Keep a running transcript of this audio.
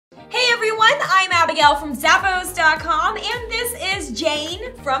Abigail from Zappos.com, and this is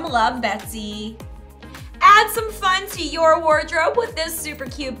Jane from Luv Betsey. Add some fun to your wardrobe with this super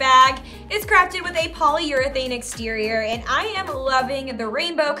cute bag. It's crafted with a polyurethane exterior, and I am loving the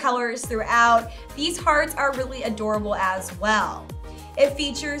rainbow colors throughout. These hearts are really adorable as well. It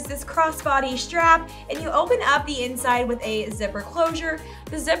features this crossbody strap, and you open up the inside with a zipper closure.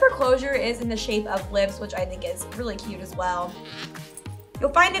 The zipper closure is in the shape of lips, which I think is really cute as well. You'll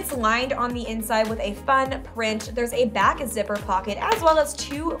find it's lined on the inside with a fun print. There's a back zipper pocket as well as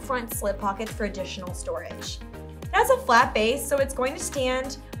 2 front slip pockets for additional storage. It has a flat base, so it's going to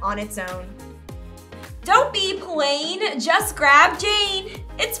stand on its own. Don't be plain, just grab Jane.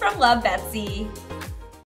 It's from Luv Betsey.